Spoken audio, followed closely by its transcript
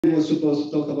was supposed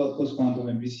to talk about post-quantum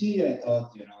MPC. I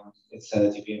thought, it's a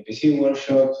TPMPC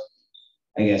workshop.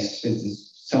 I guess it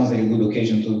sounds like a good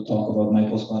occasion to talk about my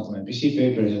post-quantum MPC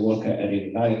paper. It's a work I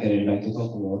really like. I really like to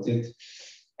talk about it.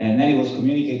 And then it was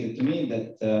communicated to me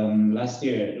that last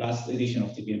edition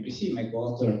of TPMPC, my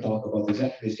co-author talked about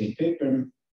exactly the same paper.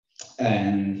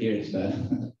 And here's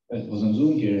it was on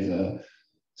Zoom. Here's a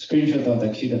screenshot of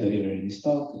the sheet that I delivered in this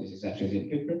talk. This is exactly the same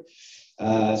paper.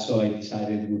 So I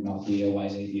decided it would not be a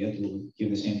wise idea to give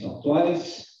the same talk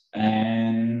twice.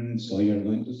 And so you're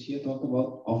going to see a talk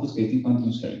about obfuscating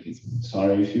quantum circuits.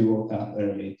 Sorry if you woke up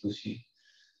early to see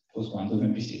post-quantum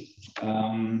MPC.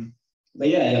 But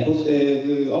yeah,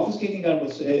 obfuscating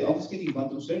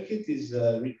quantum circuit is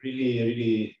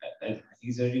really, I think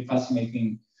it's a really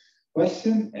fascinating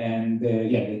question. And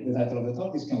the title of the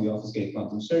talk is "Can we obfuscate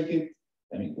quantum circuit?"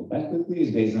 Let me go back quickly.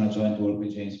 It's based on a joint work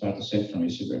with James Bartosek from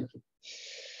UC Berkeley.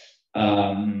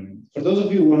 For those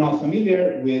of you who are not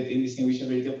familiar with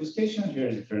indistinguishability obfuscation,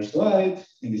 here's the first slide.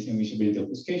 Indistinguishability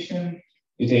obfuscation.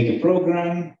 You take a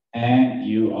program and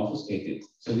you obfuscate it.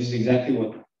 So this is exactly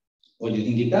what you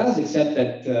think it does, except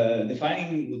that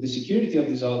defining the security of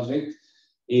this object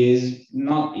is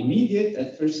not immediate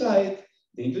at first sight.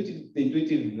 The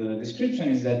intuitive description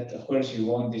is that, of course, you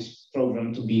want this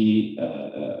program to be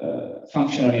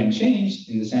functionally unchanged,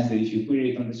 in the sense that if you query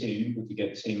it on the same input, you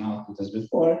get the same output as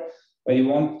before, but you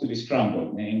want it to be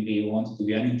scrambled, namely, you want it to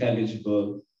be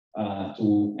unintelligible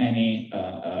to any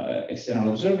external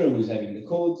observer who's having the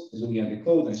code, is looking at the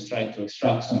code, and is trying to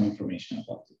extract some information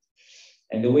about it.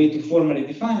 And the way to formally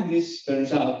define this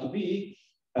turns out to be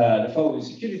the following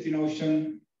security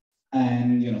notion.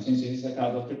 And since it is a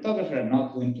kind of cryptography, I'm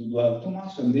not going to dwell too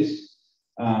much on this.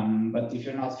 But if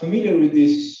you're not familiar with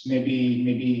this,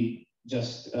 maybe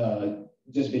just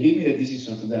believe me that this is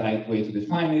sort of the right way to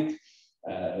define it.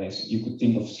 Like you could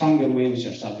think of stronger ways which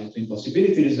are subject to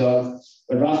impossibility results.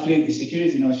 But roughly, the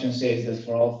security notion says that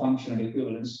for all functional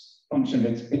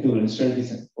equivalent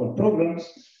circuits or programs,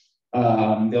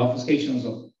 the obfuscations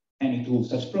of any two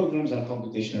such programs are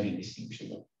computationally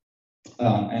indistinguishable.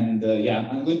 I'm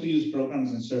going to use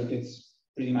programs and circuits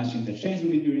pretty much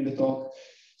interchangeably during the talk.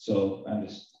 So I'm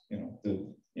just,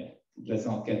 let's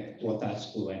not get too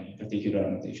attached to any particular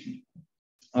annotation.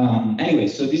 Anyway,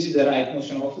 so this is the right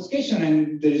notion of obfuscation,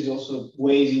 and there is also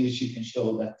ways in which you can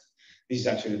show that this is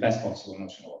actually the best possible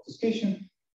notion of obfuscation.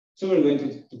 So we're going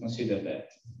to consider that.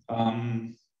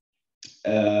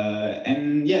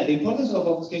 The importance of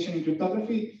obfuscation in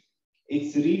cryptography,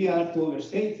 it's really hard to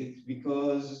overstate it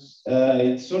because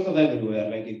it's sort of everywhere.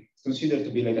 Like it's considered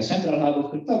to be like a central hub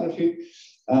of cryptography.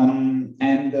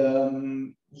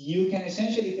 You can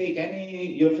essentially take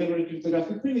your favorite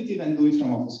cryptographic primitive and do it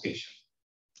from obfuscation.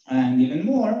 And even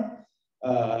more,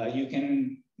 you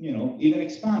can even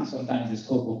expand sometimes the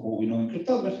scope of what we know in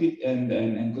cryptography and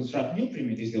construct new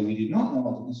primitives that we did not know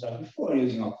how to construct before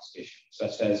using obfuscation,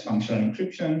 such as functional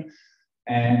encryption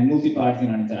and multi-party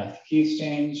non-interactive key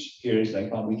exchange. Here's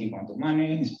like public key quantum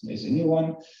money is a new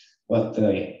one. But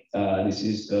this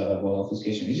is what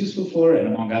obfuscation is useful for,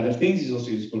 and among other things, is also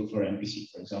useful for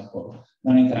MPC. For example,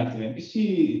 non-interactive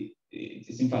MPC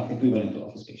is in fact equivalent to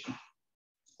obfuscation.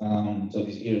 So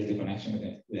here is the connection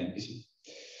with MPC.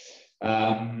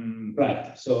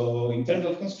 Right. So in terms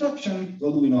of construction,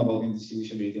 what do we know about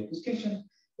indistinguishability obfuscation?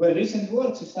 Well, recent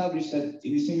works established that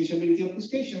indistinguishability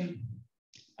obfuscation,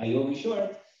 IO in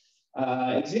short,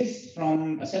 exists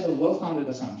from a set of well-founded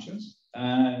assumptions.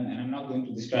 And I'm not going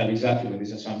to describe exactly what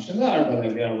these assumptions are, but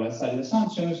they are well-studied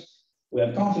assumptions. We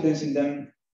have confidence in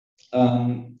them.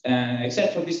 And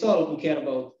except for this talk, we care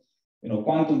about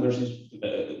quantum versus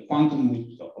quantum,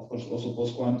 which of course also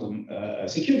post-quantum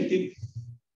security.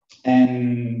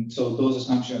 And so those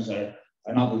assumptions are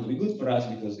not going to be good for us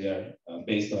because they are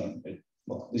based on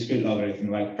discrete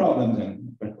logarithm-like problems,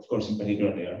 and of course, in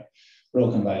particular, they are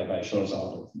broken by Shor's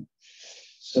algorithm.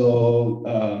 So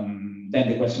then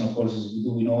the question, of course, is: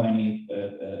 do we know any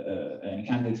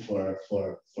candidate for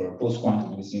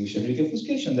post-quantum indistinguishability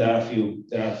obfuscation? There are a few.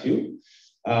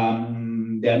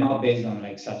 They are not based on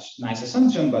like such nice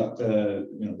assumption, but there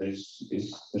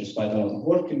is quite a lot of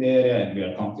work in the area, and we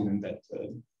are confident that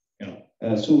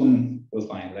soon we'll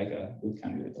find like a good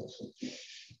candidate also.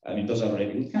 I mean, those are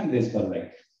already good candidates, but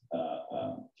like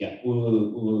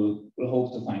we'll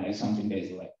hope to find like something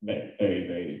based on like very, very,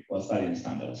 very well studied and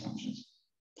standard assumptions.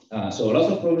 So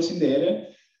lots of progress in the area.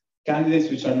 Candidates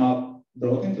which are not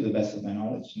broken, to the best of my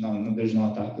knowledge. No, there's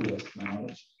no attack to the best of my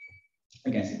knowledge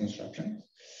against the construction.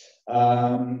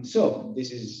 So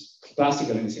this is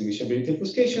classical indistinguishability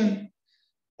obfuscation.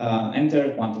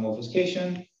 Enter quantum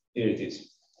obfuscation. Here it is.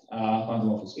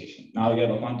 quantum obfuscation. Now you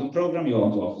have a quantum program, you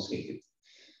want to obfuscate it.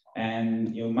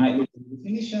 And you might look at the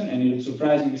definition and it looks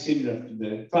surprisingly similar to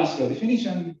the classical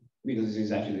definition because it's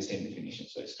exactly the same definition.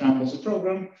 So it scrambles a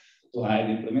program to hide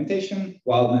implementation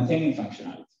while maintaining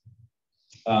functionality.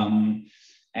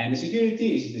 And the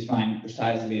security is defined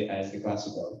precisely as the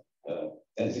classical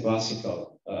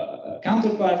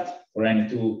counterpart for any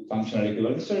two functional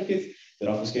equivalent circuits. The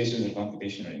obfuscations are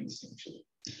computationally indistinguishable.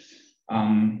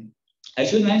 I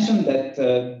should mention that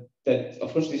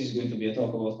of course this is going to be a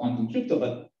talk about quantum crypto,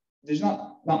 but there's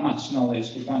not much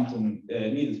knowledge to quantum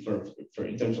needed for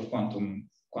in terms of quantum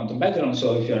background.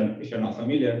 So if you're not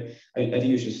familiar, I think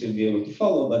you should still be able to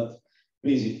follow. But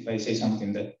please, if I say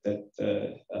something that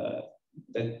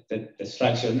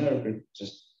strikes your nerve,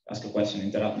 just ask a question,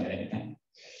 interrupt me at any time.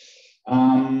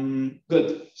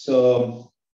 Good.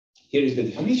 So here is the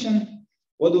definition.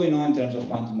 What do we know in terms of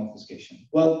quantum obfuscation?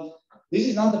 Well, this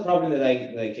is not a problem that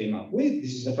I came up with.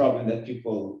 This is a problem that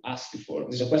people asked before.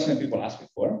 This is a question that people asked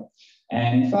before.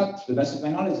 And in fact, to the best of my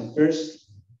knowledge, the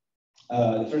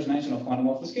first mention of quantum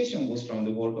obfuscation was from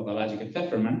the work of Alagic and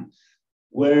Pfefferman,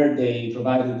 where they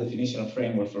provided a definitional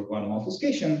framework for quantum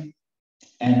obfuscation.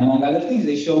 And among other things,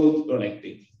 they showed, or like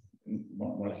they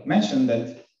more like mentioned,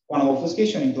 that quantum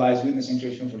obfuscation implies witness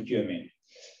encryption for QMA.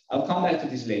 I'll come back to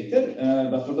this later,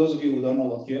 but for those of you who don't know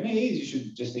what QMA is, you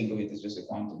should just think of it as just a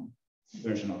quantum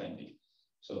version of NP.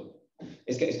 So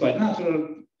it's quite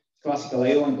natural. Classical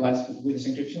I/O implies witness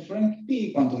encryption for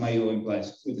NP. Quantum I/O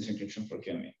implies witness encryption for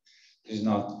QMA. It's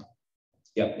not,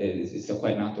 yeah, it's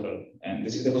quite natural, and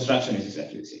the construction is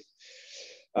exactly the same.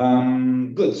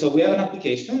 Good. So we have an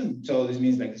application. So this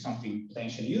means like something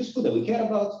potentially useful that we care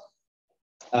about.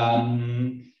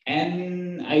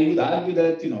 And I would argue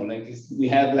that, like we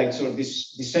have like sort of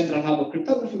this central hub of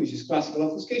cryptography, which is classical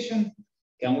obfuscation.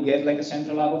 Can we get like a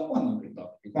central hub of quantum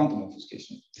cryptography, quantum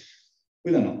obfuscation?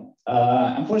 We don't know.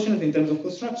 Unfortunately, in terms of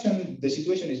construction, the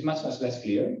situation is much less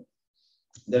clear.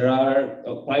 There are,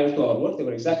 prior to our work, there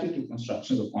were exactly two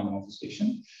constructions of quantum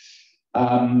obfuscation.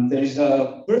 There is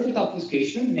a perfect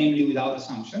obfuscation, namely without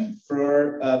assumption,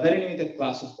 for a very limited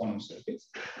class of quantum circuits.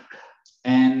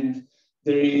 And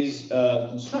there is a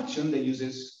construction that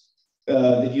uses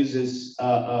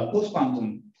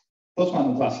post-quantum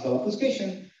classical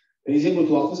obfuscation that is able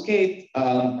to obfuscate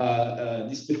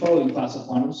the following class of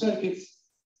quantum circuits.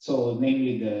 So,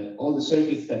 namely, all the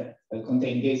circuits that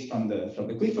contain gates from the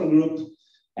Clifford group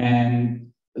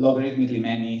and logarithmically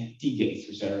many T gates,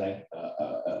 which are like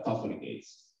Toffoli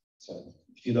gates. So,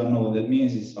 if you don't know what that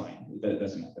means, it's fine. It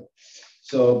doesn't matter.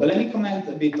 So, but let me comment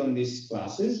a bit on these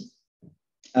classes.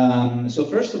 So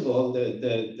first of all,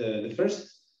 the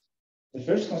first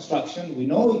construction, we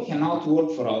know it cannot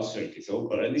work for all circuits,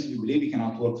 or at least we believe it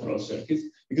cannot work for all circuits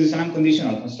because it's an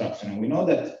unconditional construction. And we know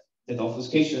that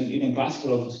obfuscation, even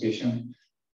classical obfuscation,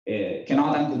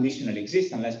 cannot unconditionally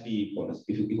exist unless P equals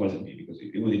NP, because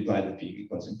it would imply that P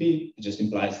equals NP. It just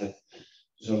implies that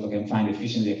you sort of can find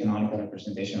efficiently a canonical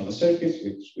representation of a circuit,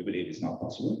 which we believe is not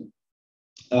possible.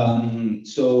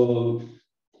 So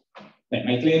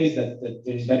my claim is that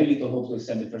there is very little hope to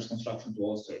extend the first construction to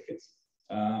all circuits.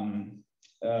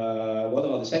 What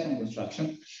about the second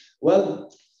construction?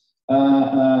 Well,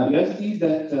 you have to think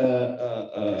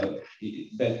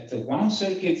that quantum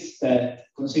circuits that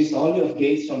consist only of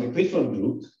gates from the Clifford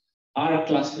group are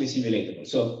classically simulatable.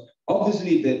 So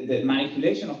obviously, the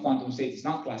manipulation of quantum state is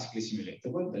not classically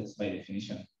simulatable. That's by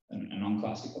definition a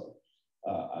non-classical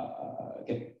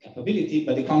capability.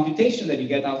 But the computation that you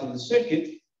get out of the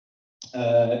circuit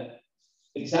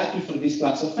exactly for this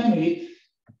class of family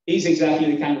is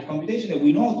exactly the kind of computation that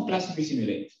we know to classically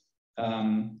simulate.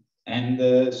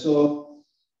 So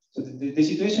the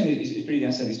situation is pretty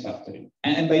unsatisfactory.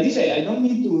 And by this, I don't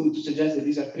mean to suggest that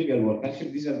these are trivial work.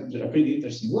 Actually, these are pretty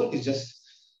interesting work. It's just,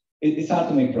 it's hard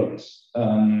to make progress.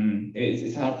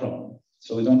 It's a hard problem.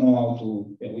 So we don't know how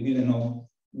to, we didn't know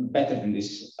better than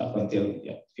this up until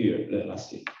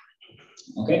last year.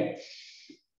 Okay.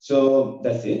 So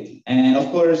that's it. And of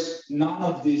course, none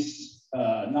of this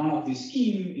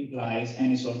scheme implies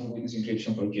any sort of witness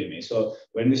encryption for QMA. So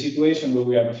we're in the situation where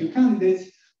we have a few candidates,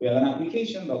 we have an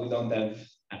application, but we don't have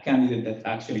a candidate that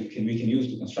actually we can use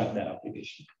to construct that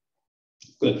application.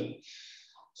 Good.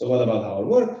 So what about our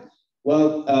work?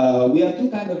 Well, we have two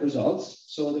kinds of results.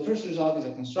 So the first result is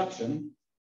a construction,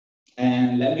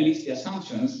 and let me list the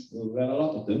assumptions. We have a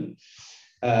lot of them.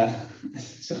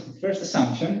 So first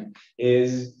assumption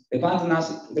is the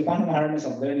quantum hardness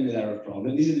of learning with error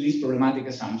problem. This is the least problematic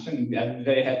assumption. I'm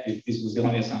very happy if this was the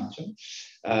only assumption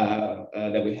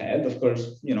that we had. Of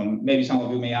course, maybe some of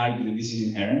you may argue that this is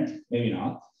inherent, maybe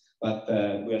not, but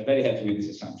we are very happy with this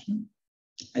assumption.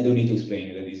 I don't need to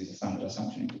explain that this is a standard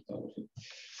assumption in cryptography.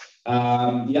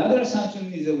 The other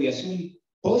assumption is that we assume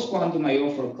post-quantum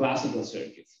I/O for classical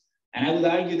circuits. And I would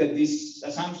argue that this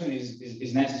assumption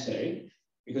is necessary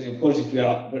because, of course, if we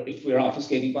are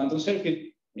obfuscating quantum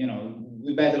circuit,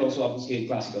 we better also obfuscate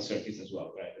classical circuits as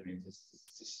well, right? I mean,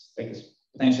 it's like a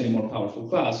potentially more powerful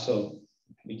class, so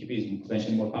BQP is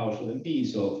potentially more powerful than P.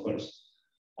 So, of course,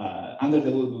 under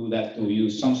the hood, we would have to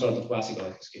use some sort of classical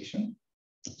obfuscation.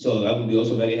 So I would be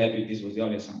also very happy if this was the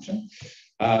only assumption.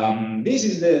 This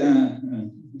is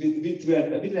we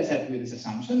are a bit less happy with this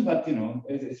assumption, but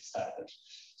it's a starter.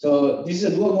 So this is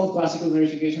a dual mode classical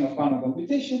verification of quantum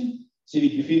computation,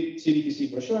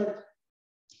 CVQC for short.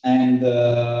 And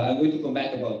I'm going to come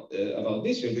back about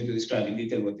this. We're going to describe in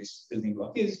detail what this building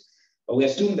block is. But we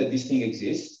assume that this thing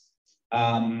exists,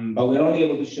 but we're only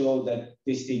able to show that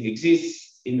this thing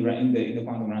exists in the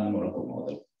quantum random oracle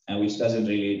model, which doesn't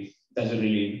really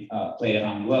play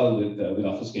around well with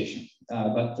obfuscation.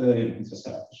 But it's a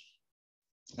start.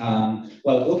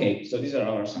 Well, okay, so these are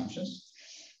our assumptions.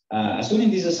 Assuming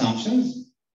these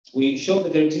assumptions, we show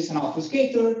that there exists an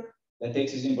obfuscator that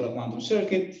takes as input a quantum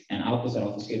circuit and outputs an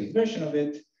obfuscated version of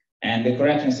it. And the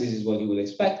correctness is what you would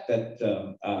expect, that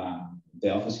the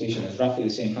obfuscation has roughly the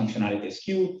same functionality as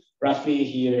Q. Roughly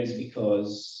here is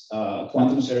because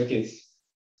quantum circuits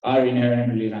are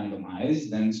inherently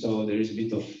randomized, and so there is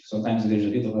sometimes there's a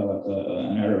bit of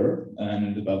an error,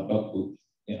 and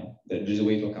there's a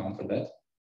way to account for that.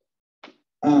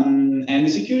 And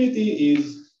the security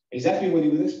is exactly what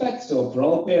you would expect. So for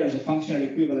all pairs of functional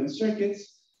equivalent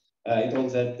circuits, it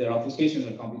holds that their obfuscations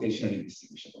are computationally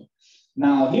indistinguishable.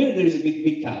 Now here there is a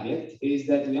big caveat, is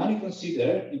that we only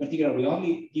consider, in particular, we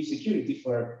only give security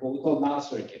for what we call null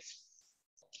circuits.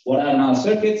 What are null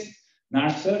circuits? Null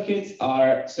circuits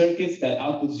are circuits that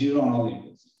output 0 on all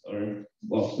inputs, or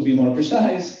well, to be more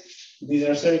precise, these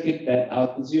are circuits that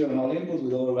output 0 on all inputs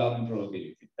with overwhelming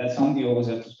probability. That's something you always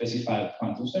have to specify with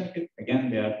quantum circuit. Again,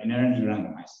 they are inherently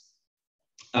randomized.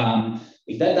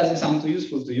 If that doesn't sound too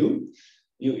useful to you,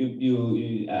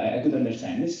 I could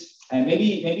understand this. And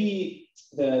maybe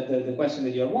the question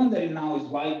that you're wondering now is,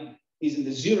 why isn't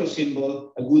the 0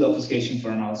 symbol a good obfuscation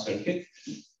for a null circuit?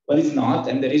 But it's not,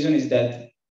 and the reason is that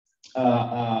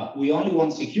we only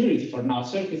want security for null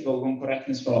circuits, but we want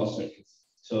correctness for all circuits.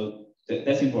 So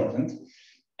that's important,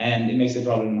 and it makes the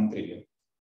problem non-trivial.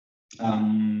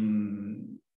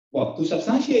 Well, to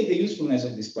substantiate the usefulness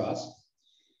of this class,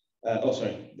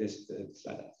 this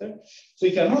slide after. So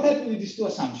if you're not happy with these two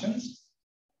assumptions,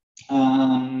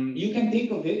 you can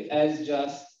think of it as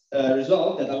just a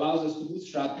result that allows us to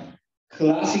bootstrap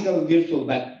classical virtual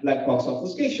black box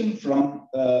obfuscation from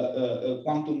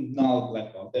quantum null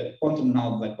black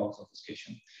box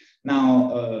obfuscation.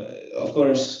 Now, of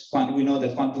course, we know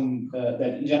that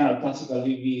that in general classical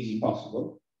VV is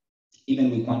impossible, even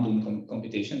with quantum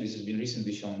computation. This has been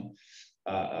recently shown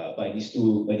by these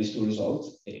two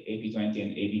results, AP20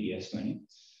 and ABDS20.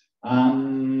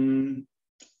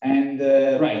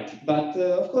 Right, but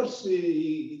of course,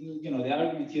 the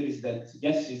argument here is that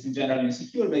yes, it's in general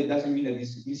insecure, but it doesn't mean that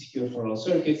it's insecure for all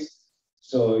circuits.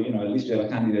 So at least we have a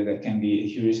candidate that can be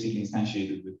heuristically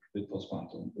instantiated with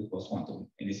post-quantum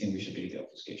indistinguishability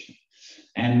obfuscation.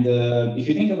 And if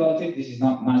you think about it, this is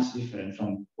not much different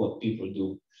from what people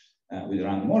do with the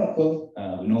random oracle.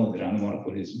 We know the random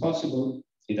oracle is impossible.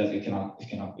 It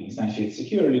cannot be instantiated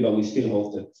securely, but we still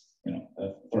hope that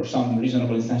for some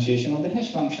reasonable instantiation of the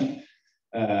hash function,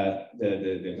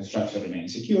 the construction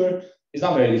remains secure. It's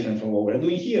not very different from what we're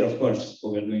doing here. Of course,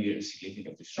 what we're doing here is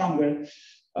significantly stronger,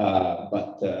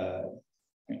 but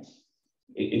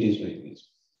it is what it is.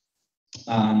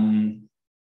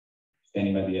 If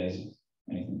anybody has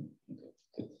anything,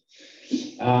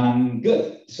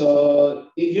 good. So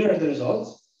here are the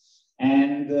results,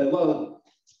 and well,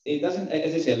 it doesn't,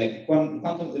 as I said, like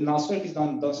quantum null circuits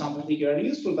don't sound particularly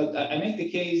useful, but I make the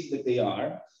case that they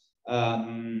are.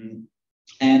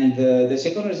 And the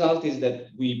second result is that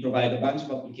we provide a bunch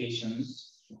of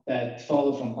applications that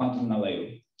follow from quantum null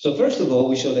I/O. So first of all,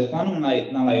 we show that quantum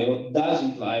null I/O does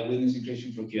imply witness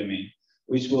encryption for QMA,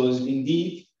 which was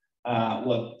indeed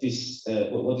what this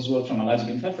work from Alagic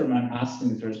and Pfefferman asked in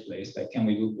the first place, like, can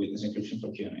we do witness encryption for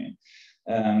QMA?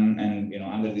 And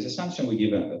under this assumption, we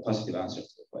give a positive answer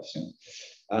to the question.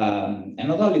 And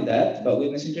not only that, but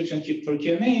witness encryption for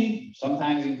QMA,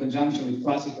 sometimes in conjunction with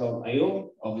classical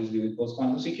I/O, obviously with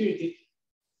post-quantum security,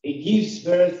 it gives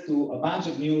birth to a bunch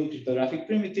of new cryptographic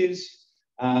primitives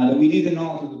that we didn't know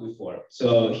how to do before.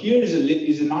 So here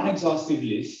is a non-exhaustive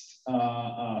list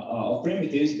of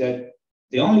primitives that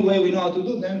the only way we know how to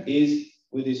do them is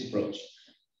with this approach.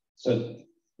 So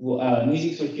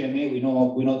NISIX or QMA, we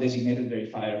know designated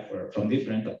verifier from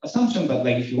different assumptions, but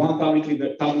like if you want public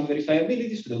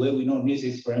verifiability, so the way we know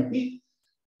NISIX for MP,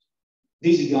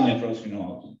 this is the only approach we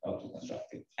know how to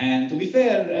construct it. And to be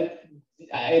fair,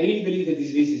 I really believe that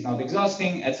this list is not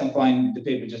exhausting. At some point, the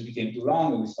paper just became too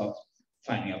long, and we stopped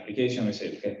finding application. We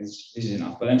said, okay, this is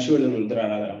enough. But I'm sure there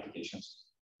are other applications.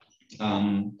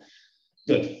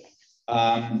 Good.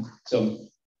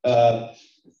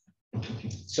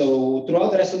 So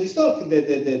throughout the rest of this talk,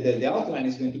 the outline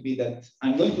is going to be that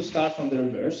I'm going to start from the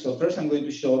reverse. So first, I'm going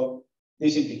to show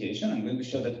this implication. I'm going to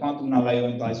show that quantum null I/O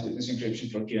implies witness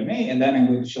encryption for QMA, and then I'm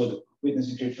going to show that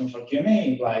witness encryption for QMA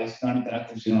implies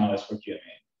non-interactive zero knowledge for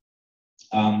QMA.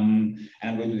 And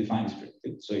I'm going to define this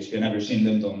predictive. So if you've never seen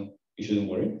them, you shouldn't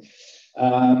worry.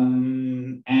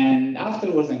 And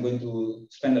afterwards, I'm going to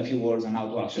spend a few words on how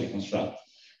to actually construct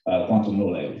quantum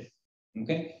null I/O.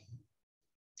 Okay.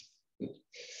 Good.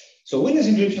 So witness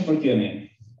encryption for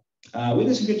QMA.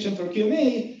 Witness encryption for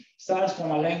QMA starts from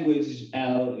a language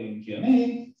L in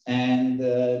QMA, and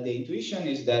the intuition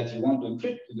is that you want to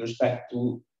encrypt with respect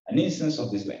to an instance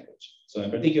of this language. So in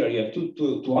particular, you have two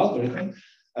algorithms,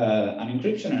 an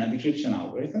encryption and a decryption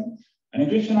algorithm. An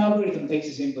encryption algorithm takes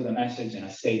as input a message and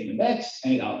a statement X,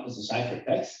 and it outputs a cipher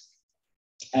text.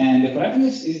 And the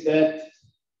correctness is that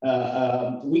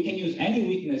we can use any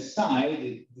witness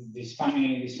psi, this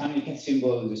funny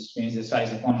symbol, this means the psi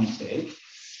is a quantum state,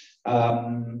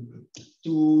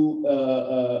 to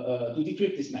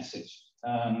decrypt this message.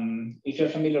 If you're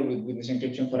familiar with witness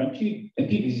encryption for MP,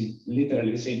 this is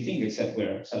literally the same thing, except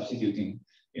we're substituting,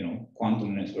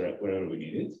 quantumness wherever we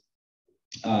need it.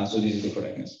 So this is the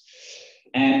correctness.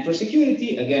 And for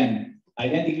security, again,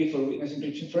 identically for witness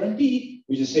encryption for MP,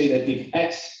 we just say that if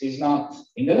X is not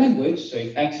in the language, so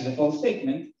if X is a false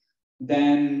statement,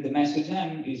 then the message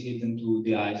M is hidden to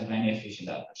the eyes of any efficient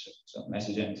adversary. So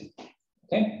message M is hidden.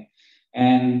 Okay.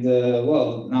 And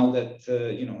well, now that,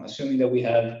 assuming that we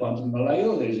have quantum null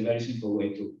I/O, there is a very simple way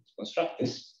to construct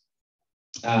this.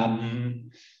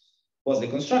 What's the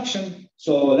construction?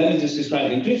 So let me just describe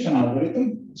the encryption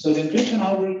algorithm. So the encryption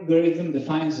algorithm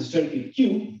defines a circuit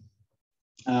Q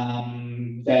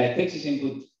that takes as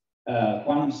input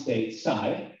quantum state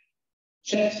psi,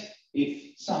 checks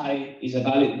if psi is a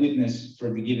valid witness for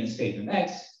the given statement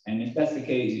X, and if that's the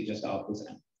case, it just outputs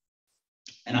M,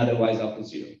 and otherwise outputs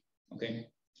 0. Okay,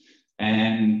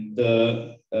 and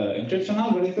the encryption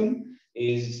algorithm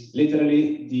is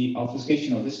literally the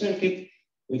obfuscation of the circuit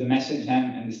with the message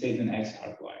M and the statement X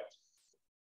hardwired.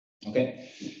 Okay,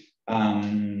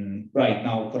 right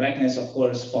now correctness, of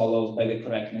course, follows by the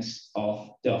correctness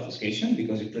of the obfuscation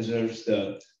because it preserves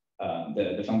the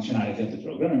functionality of the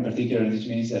program. In particular, this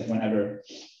means that whenever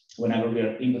we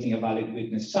are inputting a valid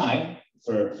witness psi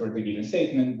for the given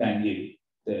statement, then the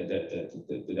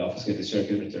obfuscated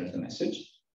circuit returns the message.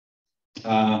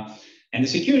 And the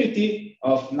security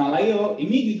of null I/O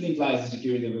immediately implies the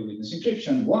security of a witness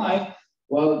encryption. Why?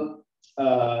 Well,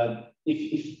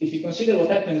 if you consider what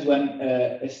happens when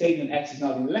a statement X is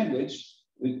not in the language,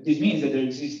 this means that there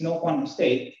exists no quantum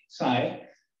state psi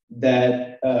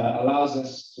that allows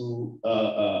us to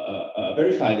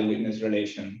verify the witness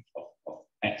relation of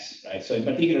X, right? So in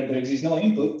particular, there exists no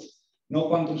input, no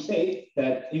quantum state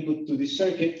that input to this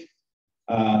circuit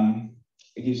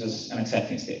it gives us an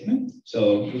accepting statement.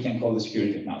 So we can call the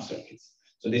security of null circuits.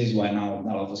 So this is why null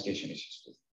obfuscation is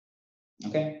useful.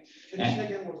 Okay. Can you say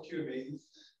again what QMA is?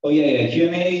 Oh yeah.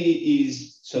 QMA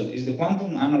is the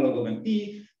quantum analog of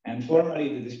MP, and formally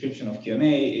the description of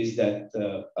QMA is that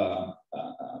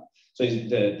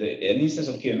an instance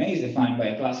of QMA is defined by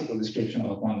a classical description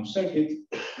of a quantum circuit.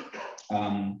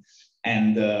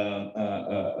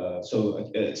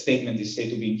 So a statement is said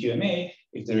to be in QMA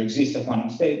if there exists a quantum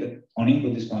state that on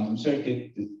input this quantum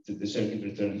circuit, the circuit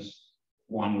returns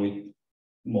 1 with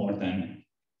more than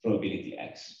probability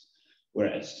X,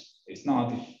 whereas it's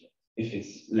not if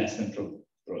it's less than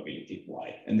probability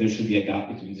Y. And there should be a gap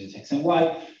between this X and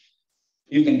Y.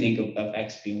 You can think of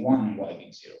X being 1 and Y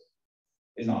being 0.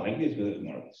 It's not like this, but it's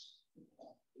more or less.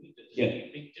 Yeah.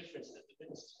 A big difference that the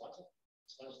witness is quantum.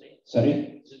 State.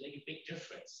 Sorry? Does it make a big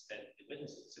difference that the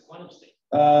witness is a quantum state?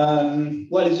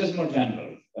 Well, it's just more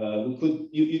general.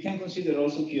 You can consider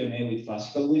also QMA with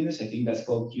classical witness. I think that's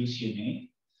called QCMA.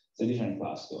 It's a different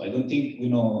class, though. I don't think we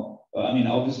know. I mean,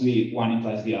 obviously one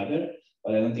implies the other,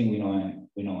 but I don't think we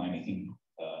know anything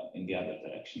in the other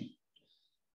direction.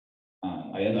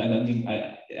 I'm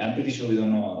pretty sure we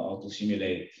don't know how to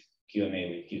simulate QMA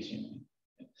with QCMA.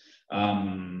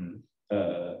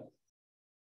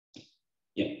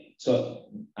 Yeah, so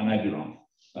I might be wrong.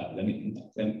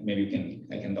 Maybe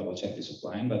I can double check this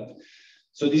offline, but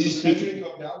So this is Measuring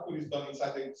of the output is done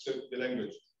inside the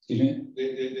language. Excuse me?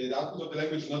 The output of the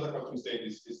language is not a quantum state,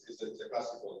 it's a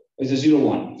classical. It's a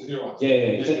 0-1. It's a 0-1.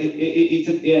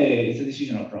 Yeah, it's a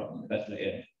decisional problem. That's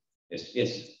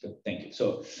yes, good, thank you.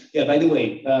 So yeah, by the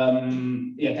way,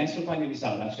 yeah, thanks for pointing this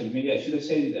out. Actually, maybe I should have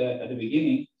said it at the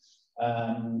beginning.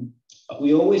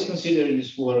 We always consider in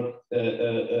this work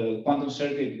a quantum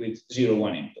circuit with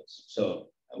 0-1 inputs.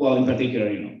 So, well, in particular,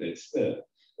 you know, it's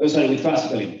with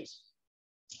classical inputs.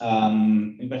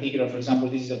 In particular, for example,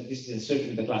 this is a circuit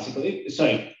with a classical,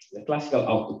 the classical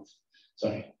output.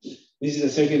 Sorry, this is a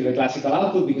circuit with a classical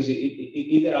output because it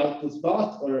either outputs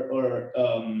dot or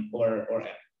M,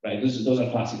 right? Those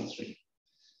are classical strings.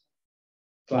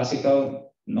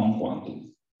 Classical,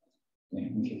 non-quantum,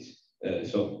 in case.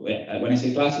 So yeah, when I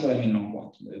say classical, I mean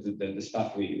non-quantum, the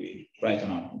stuff we write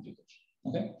on our computers.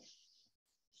 Okay.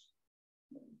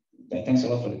 Thanks a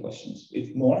lot for the questions.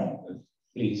 If more,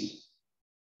 please.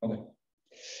 Okay.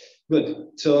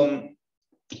 Good. So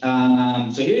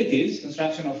so here it is,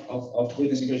 construction of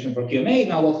witness encryption for QMA.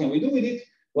 Now, what can we do with it?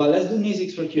 Well, let's do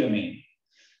NISIX for QMA.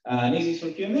 NISIX for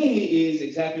QMA is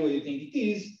exactly what you think it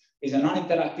is a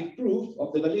non-interactive proof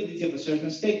of the validity of a certain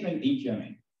statement in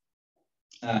QMA.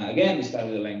 Again, we start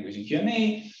with the language in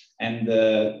QMA, and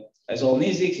as all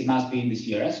NISIX, it must be in the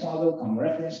CRS model, common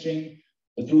reference string.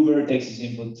 The prover takes its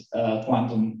input a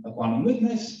quantum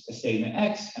witness, a statement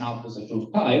X, and outputs a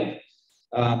proof pi.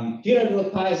 Here I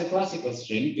wrote pi as a classical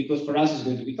string because for us it's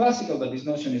going to be classical, but this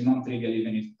notion is non-trivial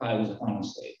even if pi was a quantum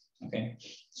state. Okay,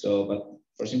 so but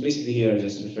for simplicity here, I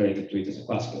just refer to it as a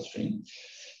classical string.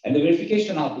 And the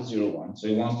verification output 0-1, so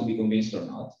it wants to be convinced or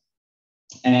not.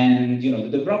 And you know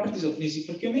the properties of NISIX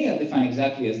for QMA are defined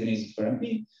exactly as the NISIX for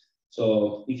MP.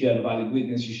 So if you have a valid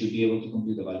witness, you should be able to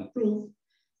compute a valid proof.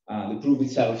 The proof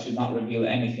itself should not reveal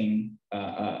anything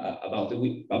about the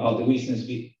witness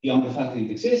beyond the fact that it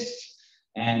exists.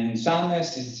 And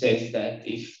soundness says that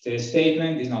if the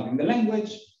statement is not in the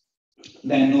language,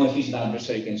 then no efficient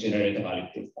adversary can generate a valid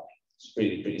proof. It's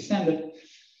pretty standard.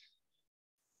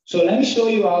 So let me show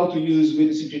you how to use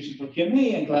witness encryption for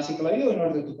QMA and classical I/O in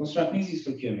order to construct NISIX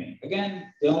for QMA.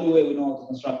 Again, the only way we know how to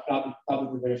construct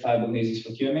publicly verifiable NISIX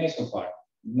for QMA so far.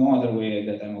 No other way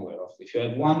that I'm aware of. If you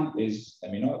have one, please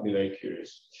let me know. I'll be very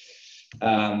curious. So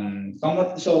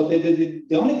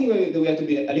the only thing that we have to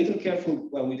be a little careful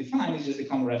when we define is just the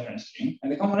common reference string.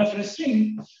 And the common reference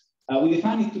string, we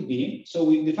define it to be, so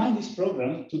we define this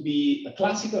program to be a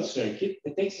classical circuit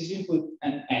that takes as input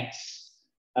an X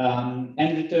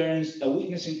and returns a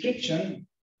witness encryption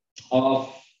of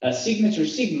a signature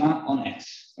sigma on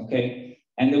X, okay?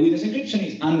 And the witness encryption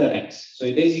is under X. So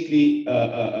it basically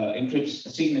encrypts a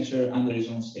signature under its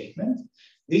own statement.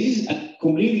 This is a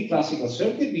completely classical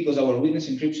circuit because our witness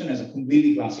encryption has a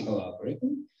completely classical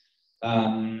algorithm.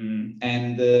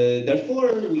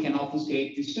 Therefore, we can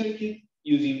obfuscate this circuit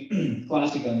using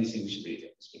classical indistinguishability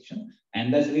obfuscation.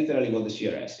 And that's literally what the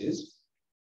CRS is.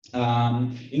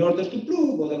 In order to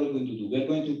prove, what are we going to do? We're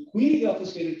going to query the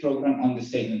obfuscated program on the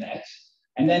statement X,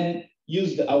 and then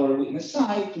use our witness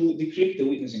side to decrypt the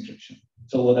witness encryption.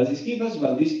 So what does this give us?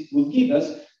 Well, this will give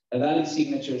us a valid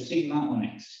signature sigma on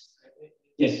X.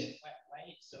 Yes?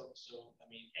 Why? So I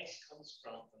mean, X comes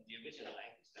from the original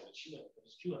language that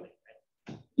was QMA,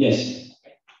 right? Yes.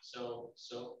 Okay. So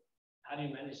how do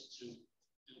you manage to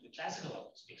do the classical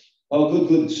obfuscation? Oh,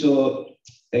 good. So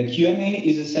QMA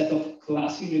is a set of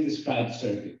classically described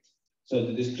circuits. So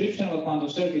the description of a quantum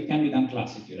circuit can be done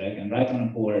classically, right? I can write on a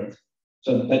board.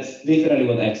 So that's literally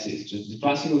what X is, just the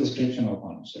classical description of a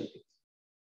quantum circuit.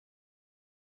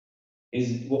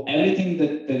 Is everything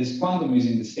that is quantum is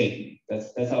in the statement.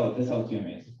 That's how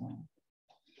QMA is defined.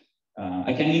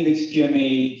 I can index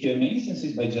QMA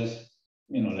instances by just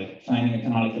like finding a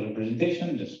canonical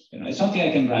representation. Just it's something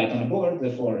I can write on a board.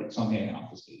 Therefore, it's something I can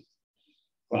obfuscate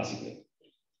classically.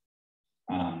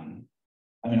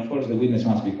 I mean, of course, the witness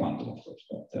must be quantum, of course,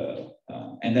 but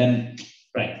and then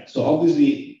right. So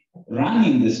obviously,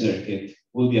 running the circuit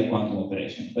will be a quantum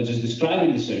operation, but just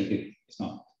describing the circuit is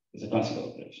not. It's a classical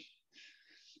operation.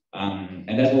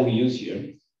 And that's what we use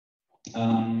here.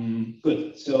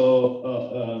 Good. So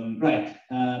right.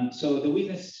 So the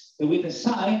witness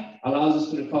psi allows us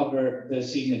to recover the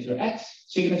signature X.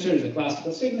 Signature is a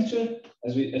classical signature.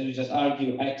 As we just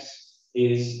argue, X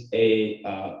is a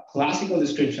classical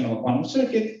description of a quantum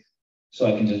circuit. So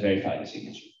I can just verify the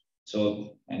signature.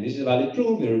 So, and this is a valid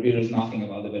proof. It reveals nothing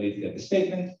about the validity of the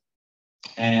statement.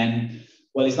 And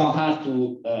well, it's not hard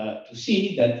to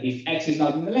see that if X is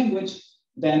not in the language,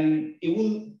 then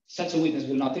such a witness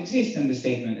will not exist, and the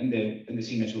statement and the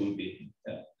signature will be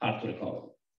hard to recover.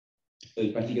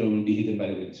 In particular, will be hidden by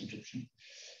the witness encryption.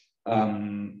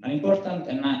 An important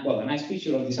and a nice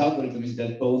feature of this algorithm is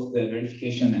that both the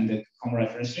verification and the common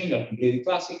reference string are completely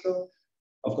classical.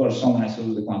 Of course, someone has to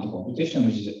do the quantum computation,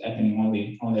 which is happening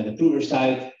only at the prover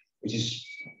side, which is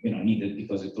needed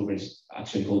because the prover is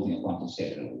actually holding a quantum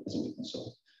state as a witness. So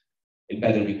it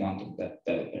better be quantum that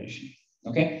operation.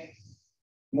 Okay.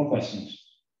 More questions?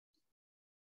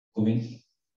 Convinced?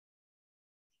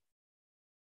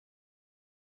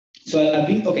 So I've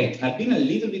been a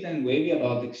little bit wavy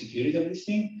about the security of this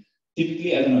thing.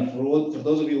 Typically, I don't know, for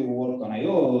those of you who work on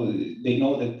I/O, they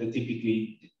know that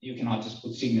typically you cannot just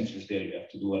put signatures there. You have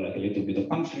to do a little bit of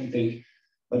function intake,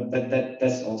 but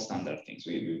that's all standard things.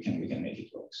 We can make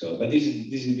it work. So, but this is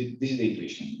the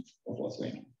intuition of what's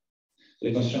going on. So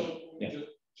the construction, yeah.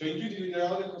 So intuitively, there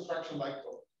are other construction like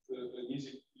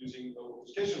using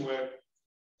obfuscation where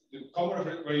the common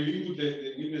where you input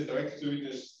the witness directly to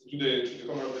the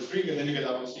common of the string, and then you get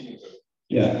out the signature.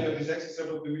 Yeah. You have this extra step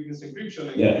of the witness encryption,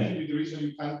 and yeah. usually the reason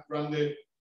you can't run the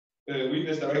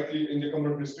witness directly in the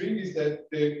common of the string is that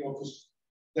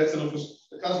that's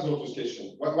a classical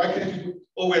obfuscation. Why can't you put?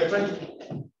 Oh, we're trying to.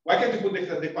 Why can't you put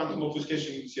the quantum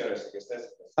obfuscation in CRS? I guess that's.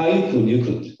 You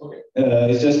could. Okay.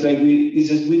 It's just like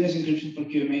witness encryption for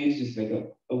QMA is just like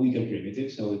a weaker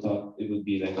primitive, so we thought it would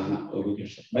be like a weaker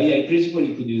stuff. But yeah, in principle,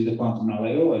 you could use the quantum null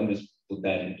I/O and just put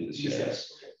that into the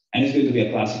CRS. Okay. And it's going to be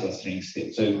a classical string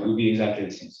still, so it would be exactly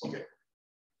the same thing. Okay.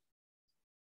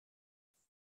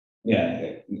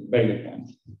 Yeah, very good point.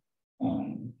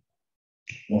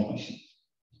 More questions.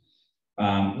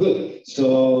 Good.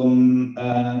 So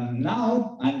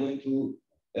now I'm going to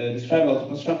describe how to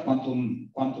construct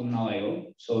quantum null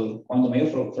I/O. So quantum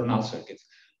I/O for null circuits.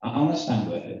 How much time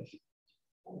do I have?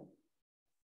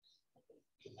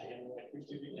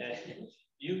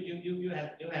 You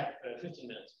have 15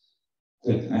 minutes.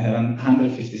 Good. I have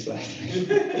 150 slides.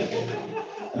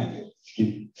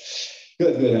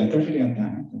 Good. I'm perfectly on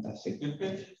time. Fantastic.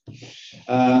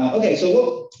 Okay. So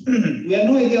we have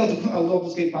no idea how to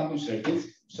obfuscate quantum circuits.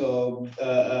 So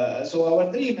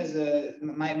our dream as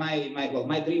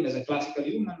my dream as a classical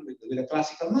human with a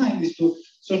classical mind is to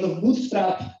sort of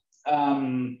bootstrap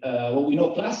what we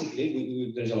know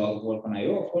classically. There's a lot of work on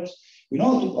I/O, of course. We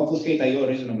know how to obfuscate I/O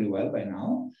reasonably well by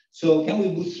now. So can we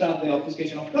bootstrap the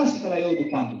obfuscation of classical I/O to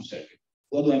quantum circuit?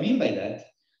 What do I mean by that?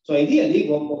 So ideally,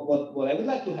 what I would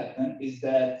like to happen is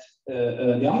that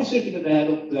the only circuit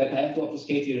that I have to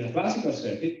obfuscate here is a classical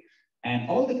circuit, and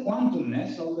all the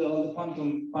quantumness, all the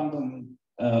quantum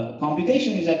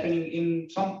computation is happening in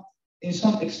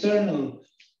some external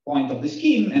point of the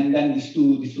scheme, and then these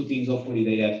two things hopefully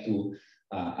they have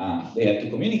to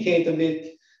communicate a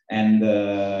bit. And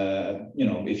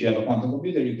if you have a quantum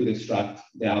computer, you could extract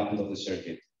the output of the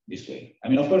circuit this way. I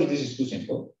mean, of course, this is too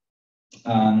simple,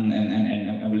 and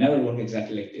will never work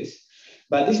exactly like this.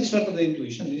 But this is sort of the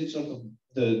intuition. This is sort of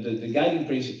the guiding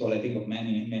principle, I think, of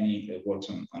many works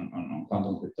on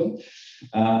quantum crypto.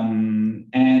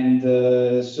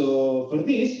 So for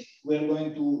this, we're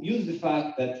going to use the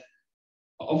fact that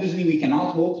obviously we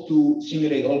cannot hope to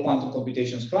simulate all quantum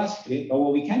computations classically, but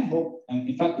what we can hope, and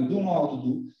in fact we do know how to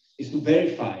do, is to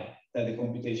verify that the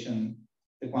quantum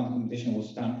computation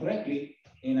was done correctly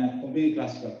in a completely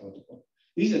classical protocol.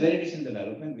 This is a very recent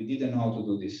development. We didn't know how to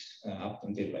do this up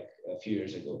until like a few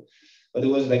years ago. But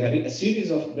there was like a series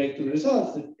of breakthrough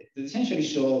results that essentially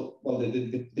show, well,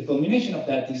 the culmination of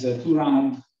that is a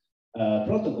two-round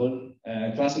protocol,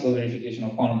 classical verification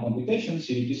of quantum computation,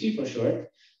 CVQC for short,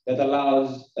 that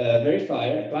allows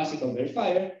a classical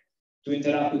verifier, to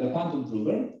interact with a quantum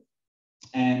prover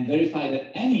and verify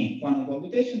that any quantum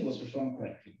computation was performed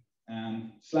correctly.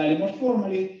 Slightly more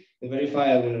formally, the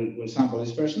verifier will sample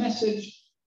his first message,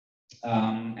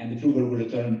 and the prover will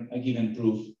return a given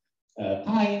proof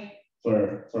pi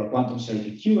for a quantum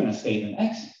circuit Q and a statement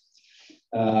X.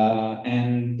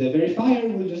 And the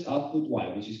verifier will just output Y,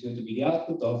 which is going to be the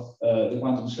output of the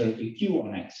quantum circuit Q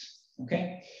on X.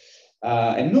 Okay?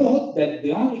 And note that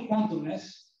the only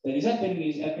quantumness that is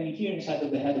happening here inside of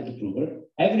the head of the prover.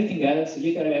 Everything else,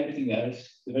 literally everything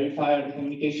else, the verifier, the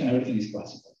communication, everything is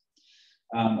classical.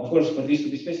 Of course, for this to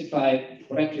be specified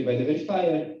correctly by the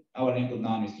verifier, our input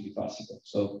now needs to be classical.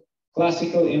 So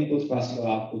classical input, classical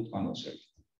output, quantum circuit.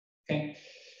 Okay.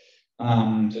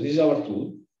 So this is our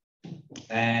tool.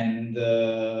 And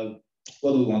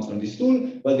what do we want from this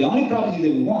tool? Well, the only property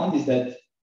that we want is that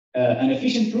an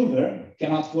efficient prover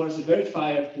cannot force the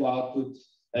verifier to output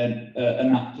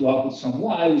some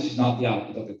Y, which is not the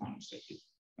output of the quantum circuit.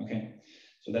 Okay.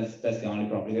 So that's the only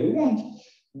property that we want.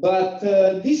 But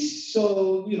this,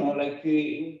 so, you know, like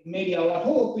maybe our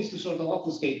hope is to sort of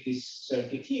obfuscate this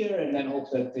circuit here, and then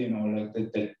hope that, you know, like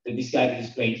that this guy that is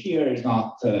playing here is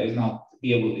not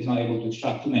able to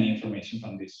extract too many information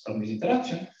from this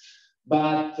interaction.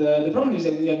 But the problem is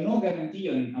that we have no guarantee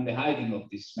on the hiding of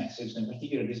this message. In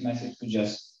particular, this message could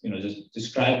just, you know, just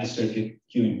describe the circuit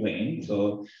queuing plane.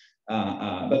 So,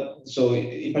 so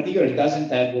in particular, it doesn't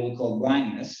have what we call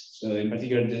blindness. So in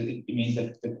particular, it means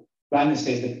that the blindness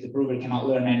says that the prover cannot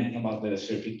learn anything about the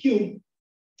circuit queue.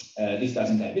 This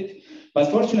doesn't have it.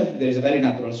 But fortunately, there is a very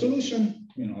natural solution.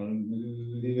 You know,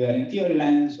 we are in theory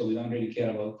land, so we don't really care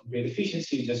about great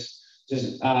efficiency. Just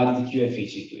add the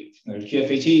QFHE to it. The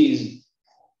QFHE is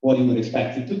what you would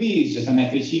expect it to be. It's just an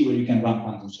FHE where you can run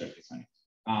quantum circuits on it.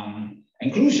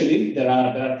 And crucially, there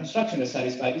are constructions that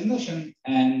satisfy this notion,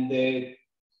 and the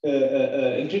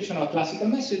encryption of a classical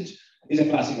message is a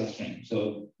classical string.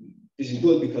 So this is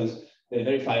good because the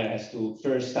verifier has to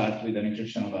first start with an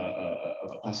encryption of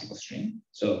a classical string.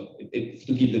 So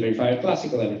to keep the verifier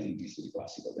classical, everything needs to be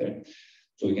classical there.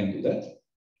 So we can do that.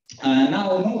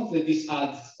 Now note that this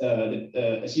adds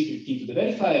a secret key to the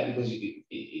verifier, because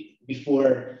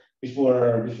before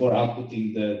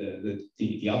outputting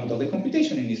the output of the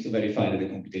computation, it needs to verify that the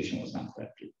computation was done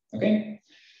correctly. Okay.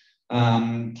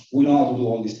 We know how to do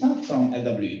all this stuff from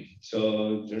LWE.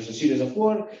 So there's a series of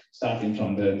work starting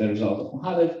from the result of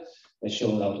Mohamed that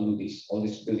showed how to do this, all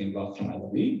this building block from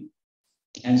LWE.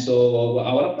 And so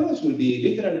our approach will be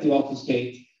literally to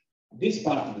obfuscate this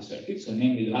part of the circuit, so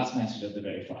namely the last message of the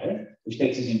verifier, which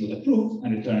takes its input a proof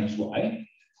and returns Y,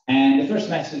 and the first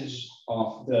message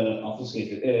of the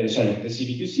obfuscated, the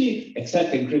CVQC,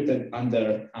 except encrypted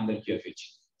under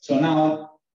QFHE. So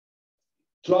now,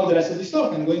 throughout the rest of this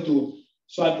talk, I'm going to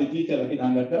swipe the detail a bit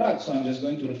under the rug, so I'm just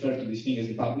going to refer to this thing as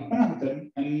the public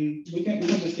parameter, and we can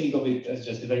just think of it as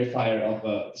just the verifier of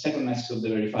the second message of the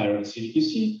verifier of the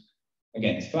CVQC.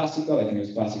 Again, it's classical. I think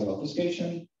it's classical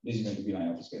obfuscation. This is going to be my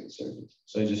obfuscated circuit.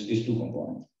 So it's just these two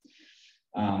components.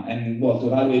 And well, to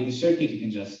evaluate the circuit, you can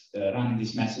just run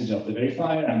this message of the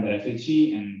verifier under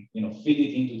FHE and, you know, feed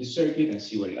it into the circuit and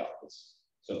see what it outputs.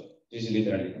 So this is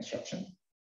literally the construction.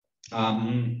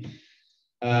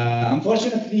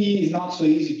 Unfortunately, it's not so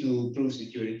easy to prove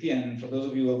security. And for those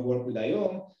of you who have worked with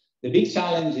I/O, the big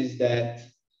challenge is that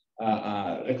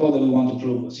recall that we want to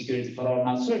prove security for all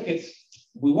null circuits.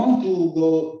 We want to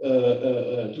go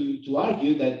to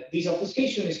argue that this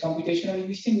obfuscation is computationally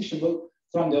distinguishable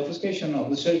from the obfuscation of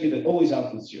the circuit that always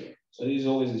outputs 0. So this is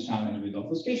always the challenge with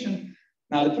obfuscation.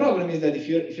 Now the problem is that if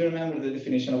you remember the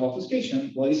definition of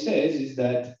obfuscation, what it says is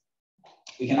that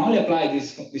we can only apply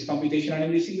this computational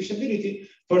indistinguishability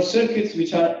for circuits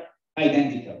which are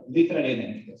identical, literally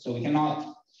identical. So we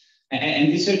cannot,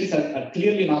 and these circuits are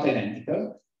clearly not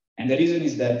identical. And the reason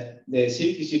is that the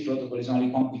CVQC protocol is only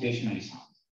computationally sound.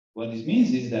 What this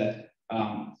means is that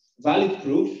valid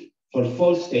proof for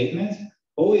false statements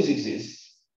always exists.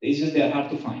 It's just they're hard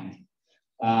to find,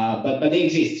 but they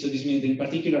exist. So this means that in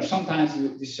particular, sometimes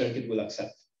this circuit will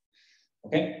accept.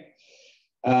 Okay.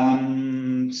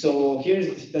 So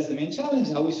that's the main challenge.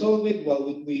 How we solve it?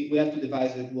 Well, we have to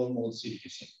devise a dual mode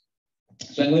CVQC.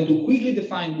 So I'm going to quickly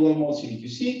define dual mode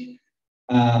CVQC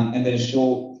and then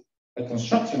show a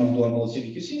construction of dual mode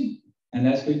CVQC, and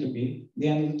that's going to be the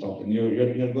end of the talk. And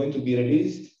you're going to be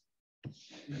released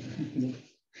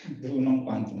do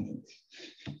non-quantum things.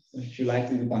 If you like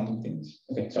to do quantum things.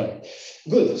 Okay, sorry.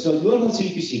 Good. So dual mode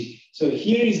CVQC. So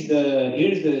here is the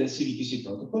CVQC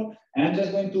protocol, and I'm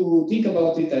just going to think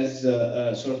about it as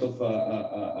sort of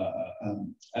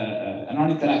a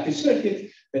non-interactive circuit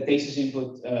that takes as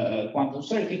input quantum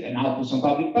circuit and outputs some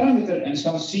public parameter and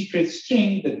some secret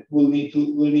string that will need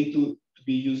to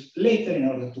be used later in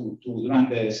order to run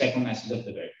the second message of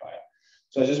the verifier.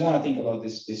 So I just want to think about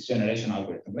this generation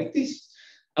algorithm like this.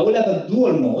 I will have a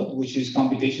dual mode, which is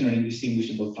computationally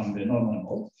indistinguishable from the normal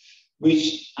mode,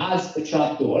 which adds a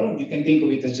trapdoor. You can think of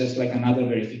it as just like another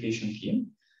verification key.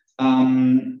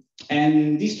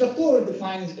 And this trapdoor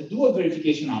defines a dual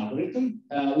verification algorithm,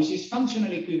 which is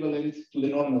functionally equivalent to the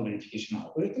normal verification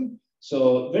algorithm.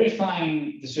 So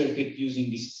verifying the circuit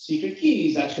using this secret key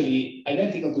is actually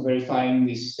identical to verifying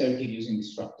this circuit using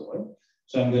this trapdoor.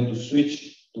 So I'm going to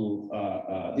switch to,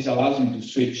 this allows me to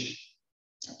switch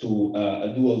to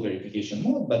a dual verification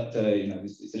mode, but you know,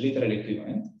 this is a literal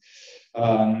equivalent.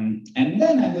 And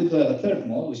then I'm going to have a third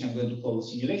mode, which I'm going to call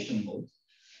simulation mode.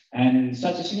 And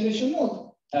such a simulation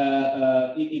mode,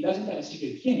 it doesn't have a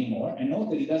secret key anymore, and note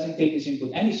that it doesn't take as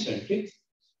input any circuit.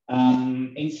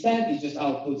 Instead, it just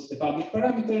outputs the public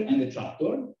parameter and the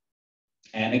trapdoor.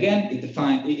 And again, it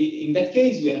defines, in that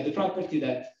case, we have the property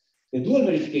that the dual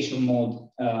verification mode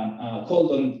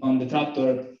called on the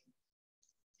tractor,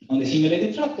 on the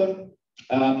simulated tractor,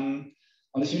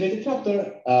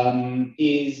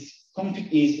 is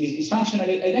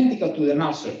functionally identical to the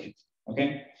null circuit.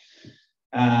 Okay.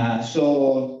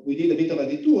 So we did a bit of a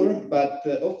detour, but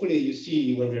hopefully you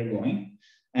see where we're going.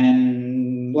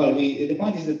 And well, the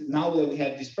point is that now that we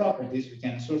have these properties, we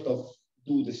can sort of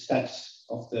do the steps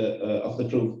of the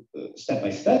proof step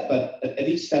by step. But at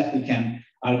each step, we can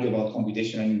argue about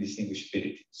computational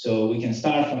indistinguishability. So we can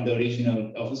start from the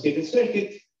original obfuscated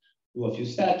circuit, do a few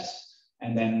steps,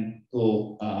 and then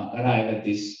go arrive at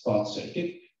this spot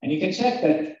circuit. And you can check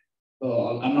that.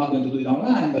 Well, I'm not going to do it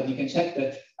online, but you can check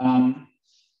that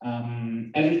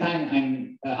every time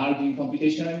I'm arguing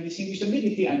computational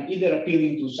indistinguishability, I'm either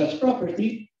appealing to such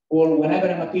property, or whenever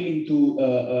I'm appealing to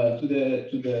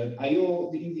the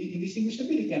I/O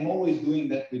indistinguishability, I'm always doing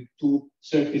that with two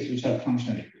circuits which are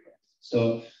functionally equivalent.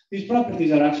 So these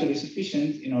properties are actually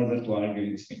sufficient in order to argue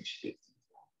indistinguishability.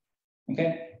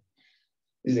 Okay,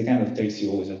 this is the kind of tricks you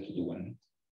always have to do when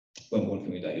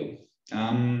working with I/O.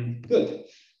 Good.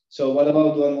 So what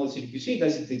about dual mode CPQC?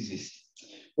 Does it exist?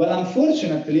 Well,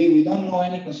 unfortunately, we don't know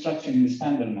any construction in the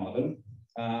standard model.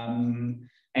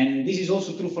 And this is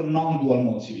also true for non-dual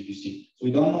mode CPQC. So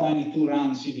we don't know any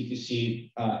two-round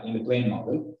CPQC in the plane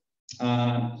model.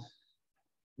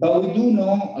 But we do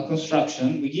know a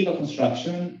construction, we give a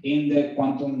construction in the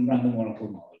quantum random oracle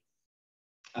model.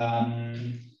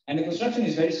 And the construction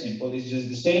is very simple. It's just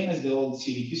the same as the old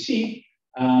CPQC,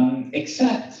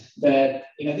 except that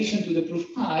in addition to the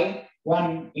proof pi,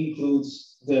 one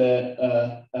includes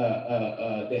the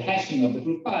hashing of the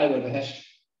proof pi, where the hash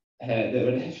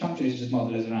function is just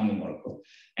modeled as a random oracle.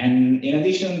 And in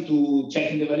addition to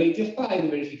checking the validity of pi, the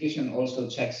verification also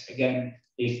checks again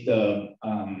if the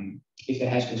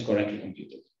hash was correctly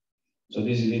computed. So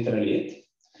this is literally it.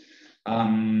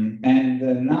 And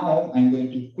now I'm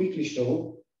going to quickly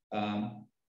show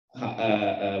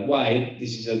why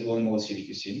this is a dual mode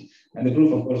CPQC. And the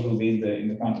proof, of course, will be in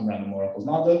the quantum random oracle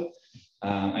model.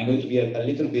 I'm going to be a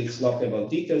little bit sloppy about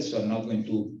details, so I'm not going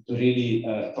to really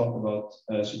talk about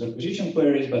superposition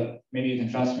queries, but maybe you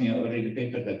can trust me. I'll read the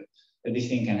paper that this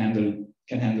thing can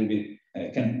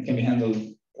be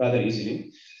handled rather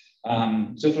easily.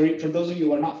 So for those of you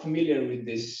who are not familiar with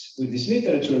this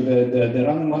literature, the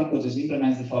random oracle just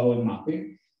implements the following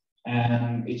mapping,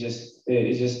 and it just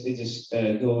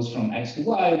goes from x to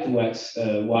y to x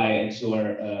y XOR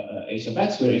h of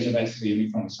x, where h of x is a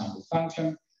uniform sample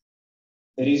function.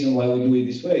 The reason why we do it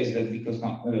this way is that because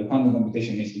quantum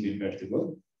computation needs to be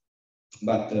invertible,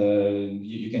 but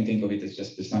you can think of it as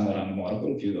just the standard random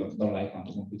oracle if you don't like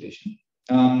quantum computation.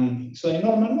 So in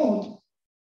normal mode,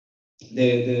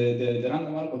 the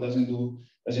random oracle doesn't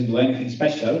do anything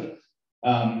special.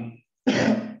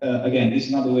 Again, this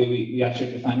is not the way we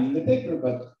actually define it in the paper,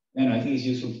 but I think it's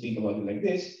useful to think about it like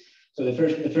this. So in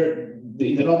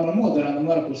the normal mode, the random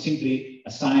oracle simply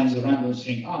assigns a random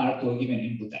string R to a given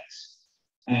input x.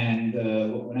 And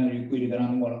whenever you query the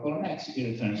random oracle on x, it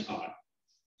returns R.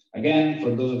 Again,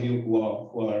 for those of you who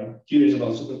are curious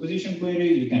about superposition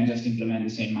query, you can just implement the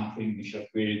same mapping if you're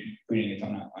querying it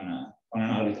on an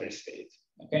arbitrary state.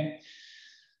 Okay.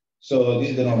 So this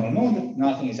is the normal mode.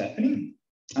 Nothing is happening.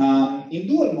 In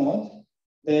dual mode,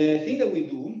 the thing that we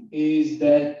do is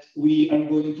that we are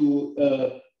going to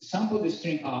sample the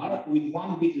string R with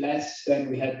one bit less than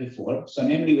we had before. So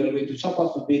namely, we're going to chop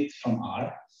off a bit from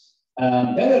R.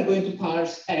 Then we're going to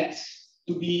parse X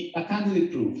to be a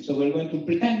candidate proof. So we're going to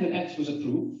pretend that X was a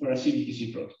proof for a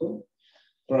CPQC protocol,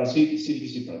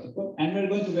 and we're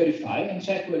going to verify and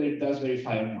check whether it does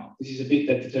verify or not. This is a bit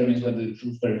that determines whether the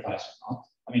proof verifies or not.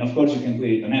 I mean, of course, you can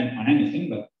query it on anything,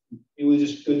 but it will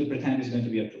just go to pretend it's going to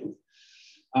be a proof.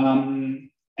 And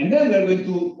then we're going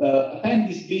to append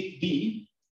this bit B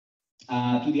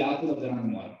to the output of the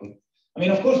random oracle. I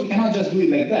mean, of course, we cannot just do it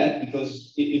like that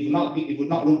because it would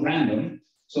not look random.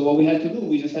 So what we had to do,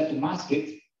 we just had to mask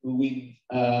it with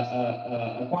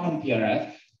a quantum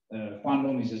PRF.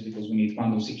 Quantum is just because we need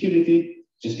quantum security.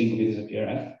 Just think of it as a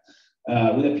PRF.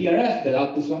 With a PRF that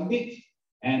outputs one bit,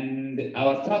 and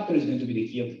our tractor is going to be the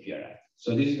key of the PRF.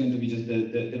 So this is going to be just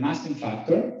the masking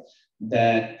factor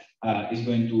that is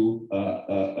going to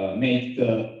make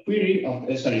the query of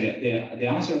the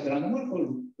answer of the random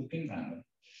oracle look in random.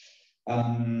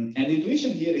 And the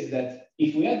intuition here is that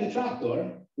if we add the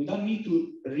tractor, we don't need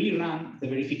to rerun the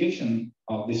verification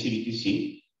of the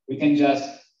CPQC. We can just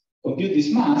compute this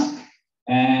mask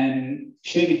and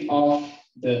shave it off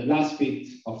the last bit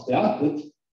of the output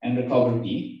and recover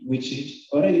B, which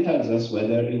already tells us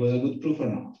whether it was a good proof or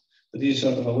not. So this is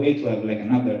sort of a way to have like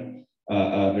another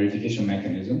verification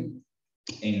mechanism.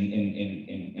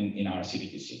 in our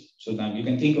CDQC. So now you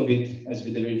can think of it as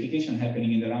with the verification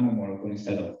happening in the random oracle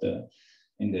instead of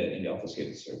in the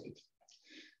obfuscated circuit.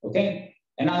 Okay,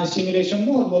 and now in simulation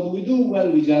mode, what do we do?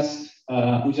 Well, we just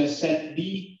set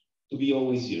B to be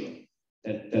always 0.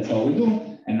 That's all we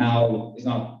do. And now it's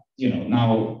not,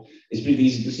 now it's pretty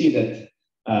easy to see that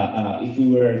if we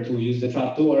were to use the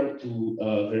trapdoor to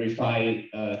verify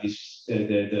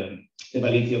the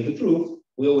validity of the proof,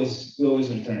 we always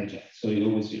return reject. So it's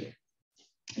always 0.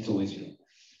 It's always 0.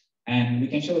 And we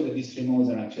can show that these three modes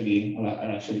are actually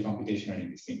computationally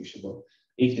indistinguishable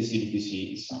if the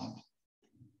CDQC is sound.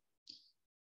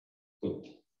 Good.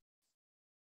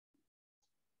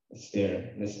 Let's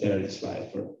stare at the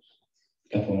slide for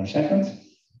a couple more seconds.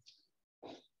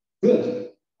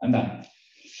 Good. I'm done.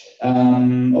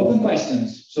 Open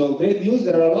questions. So great news.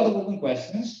 There are a lot of open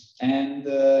questions, and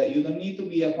you don't need to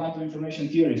be a quantum information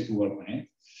theorist to work on it.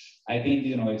 I think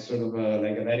it's sort of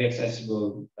like a very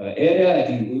accessible area. I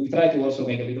think we try to also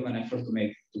make a bit of an effort to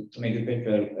make the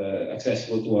paper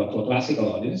accessible to a classical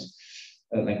audience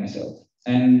like myself.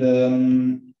 And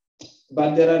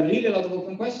but there are really a lot of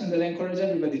open questions that I encourage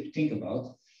everybody to think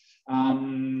about.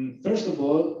 First of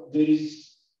all, there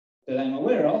is, that I'm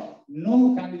aware of,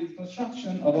 no candidate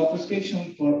construction of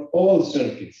obfuscation for all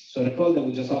circuits. So recall that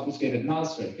we just obfuscated null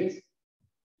circuits.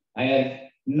 I have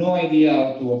no idea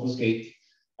how to obfuscate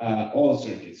all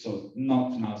circuits, so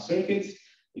not null circuits.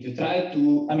 If you try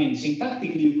to,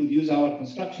 syntactically, you could use our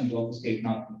construction to obfuscate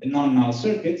non-null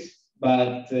circuits,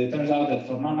 but it turns out that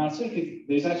for non-null circuits,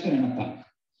 there's actually an attack.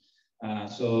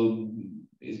 So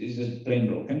it's just plain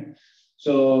broken.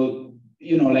 So,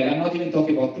 I'm not even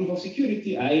talking about proof of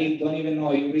security. I don't even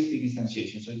know a heuristic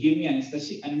instantiation. So give me an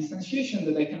instantiation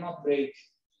that I cannot break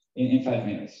in 5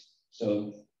 minutes.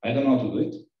 So I don't know how to do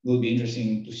it. It will be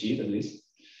interesting to see it at least.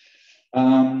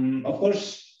 Of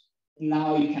course,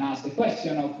 now you can ask the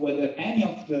question of whether any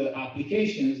of the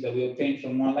applications that we obtained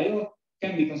from null.io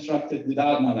can be constructed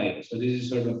without null.io. So this is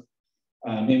sort of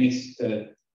mimics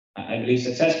the, I believe,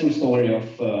 successful story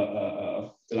of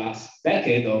the last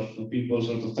decade of people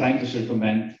sort of trying to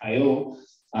circumvent I/O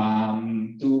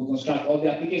to construct all the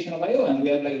application of I/O, and we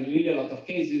have like really a lot of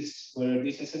cases where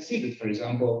this has succeeded. For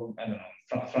example, I don't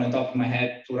know, from the top of my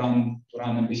head, to run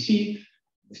MPC,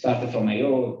 we started from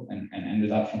I/O and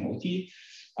ended up from OT.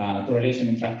 Correlation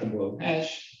intractable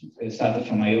hash, started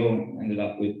from I/O, ended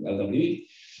up with LWE,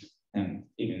 and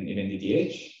even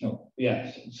DDH. No,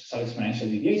 yeah, sub-exponential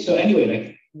DDH. So anyway,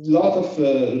 like, lot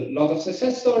of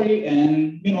success story,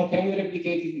 and can we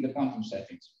replicate it in the quantum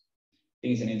settings? I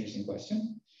think it's an interesting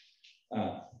question.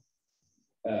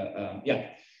 Yeah,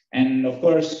 and of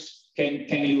course, can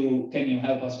you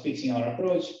help us fixing our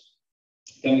approach?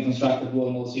 Can we construct a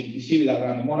dual mode CDQC without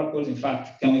random oracles? In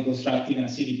fact, can we construct even a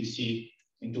CDQC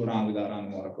in 2 rounds without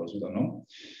random oracles? We don't know.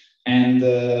 And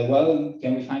well,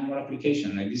 can we find more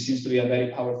application? Like, this seems to be a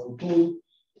very powerful tool.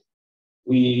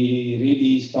 We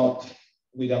really stopped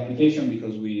with the application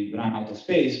because we ran out of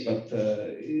space, but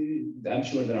I'm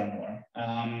sure there are more.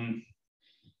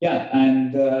 Yeah,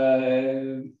 and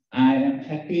I am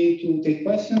happy to take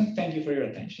questions. Thank you for your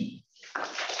attention.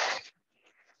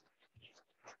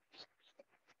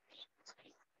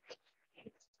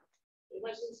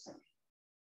 Questions?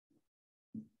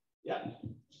 Yeah.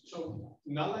 So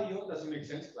null.io doesn't make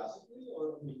sense classically,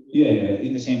 or yeah,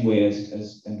 in the same way as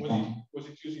was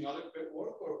it using other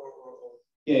work or?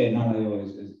 Yeah, null.io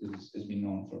has been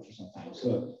known for some time.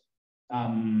 So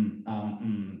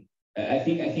I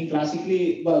think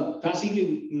classically,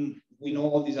 we know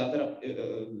all these other.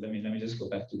 Let me just go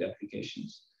back to the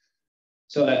applications.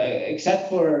 So except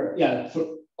for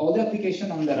for all the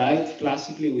application on the right,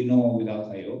 classically we know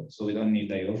without I/O, so we don't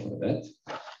need I/O for that.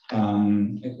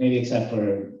 Maybe except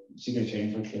for secret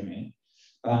sharing for QMA.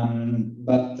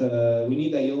 But we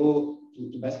need I/O to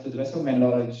the best of my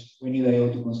knowledge. We need I/O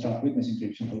to construct witness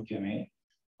encryption for QMA.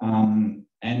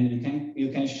 And you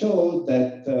can show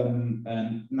that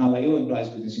null.io implies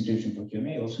witness encryption for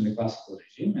QMA also in the classical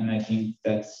regime, and I think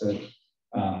that's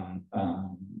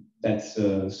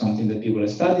something that people have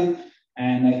studied.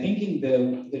 And I think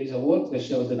there is a work that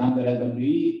shows that under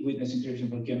LWE, witness encryption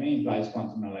for QMA implies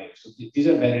quantum null.io. So these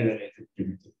are very related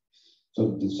primitives.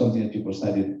 So it's something that people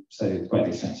studied quite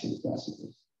extensively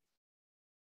classically.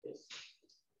 Yes.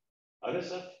 Other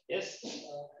stuff? Yes.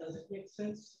 Does it make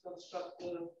sense to construct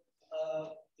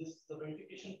the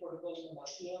verification protocol in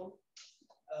multi-level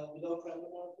without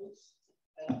random oracles,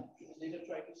 and later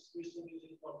try to squeeze them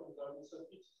using quantum garden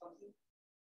circuits or something?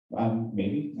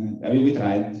 Maybe. I mean, we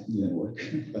tried, it didn't work.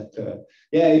 But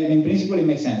yeah, in principle, it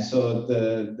makes sense. So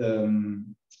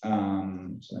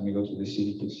so let me go to the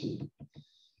CDQC.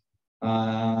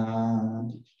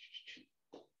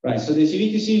 Right, so the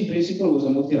CVTC in principle was a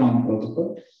multi-round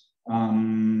protocol.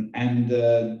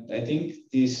 I think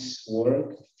this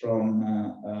work from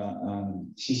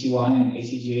CC1 and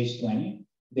ACGH20,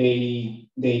 they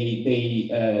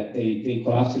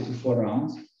collapsed it to 4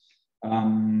 rounds.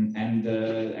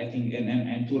 I think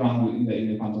and 2 rounds in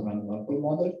the quantum random walk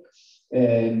model.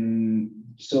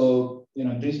 So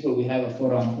in principle we have a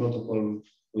 4-round protocol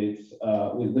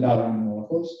without random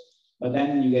walkers, but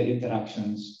then you get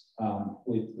interactions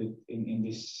in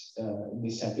these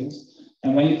settings.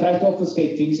 And when you try to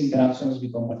obfuscate things, interactions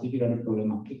become particularly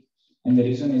problematic. And the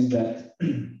reason is that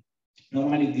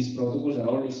normally these protocols are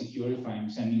always secure if I'm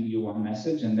sending you one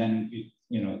message, and then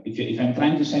if I'm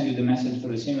trying to send you the message for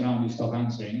the same round, you stop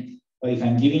answering. But if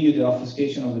I'm giving you the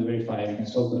obfuscation of the verifier, you can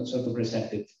sort of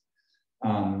reset it.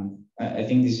 I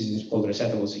think this is called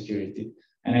resettable security.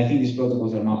 And I think these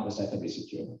protocols are not resettably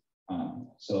secure.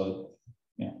 So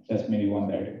yeah, that's maybe one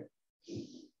barrier.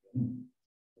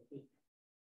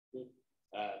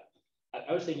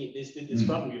 I was thinking this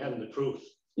problem you have in the proof,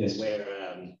 yes, where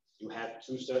you have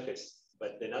 2 circuits,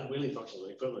 but they're not really functional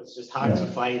equivalent. It's just hard to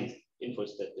find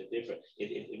inputs that are different.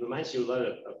 It reminds you a lot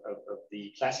of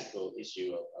the classical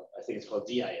issue of I think it's called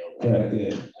DIO,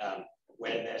 right?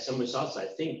 Where there are some results I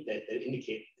think that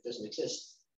indicate it doesn't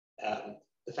exist.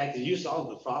 The fact that you solved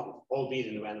the problem, albeit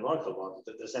in the random oracle model,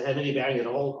 does that have any bearing at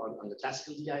all on the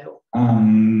classical DIO?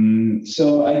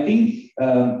 So I think,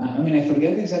 I mean, I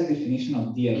forget the exact definition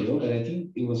of DIO, but I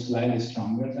think it was slightly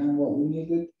stronger than what we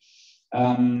needed.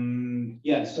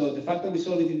 Yeah, so the fact that we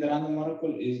solved it in the random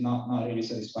oracle is not really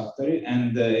satisfactory.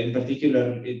 And in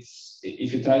particular, it's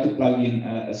if you try to plug in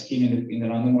a scheme in the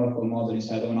random oracle model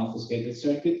inside of an obfuscated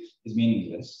circuit, it's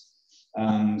meaningless.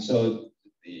 So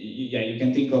yeah, you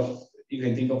can think of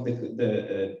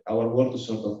our work to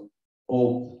sort of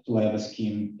hope to have a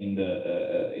scheme in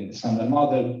the standard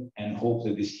model and hope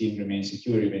that this scheme remains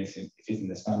secure even if it's in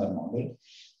the standard model.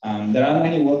 There are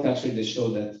many work actually that show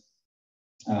that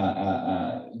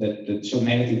that show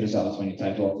negative results when you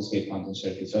try to obfuscate quantum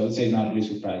circuits. So I would say it's not really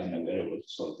surprising that we're able to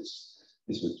solve this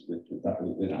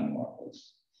with random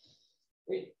oracles.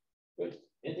 Great, good.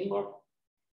 Anything more?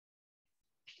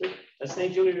 Good. Let's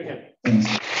thank Giulio again.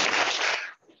 Thanks.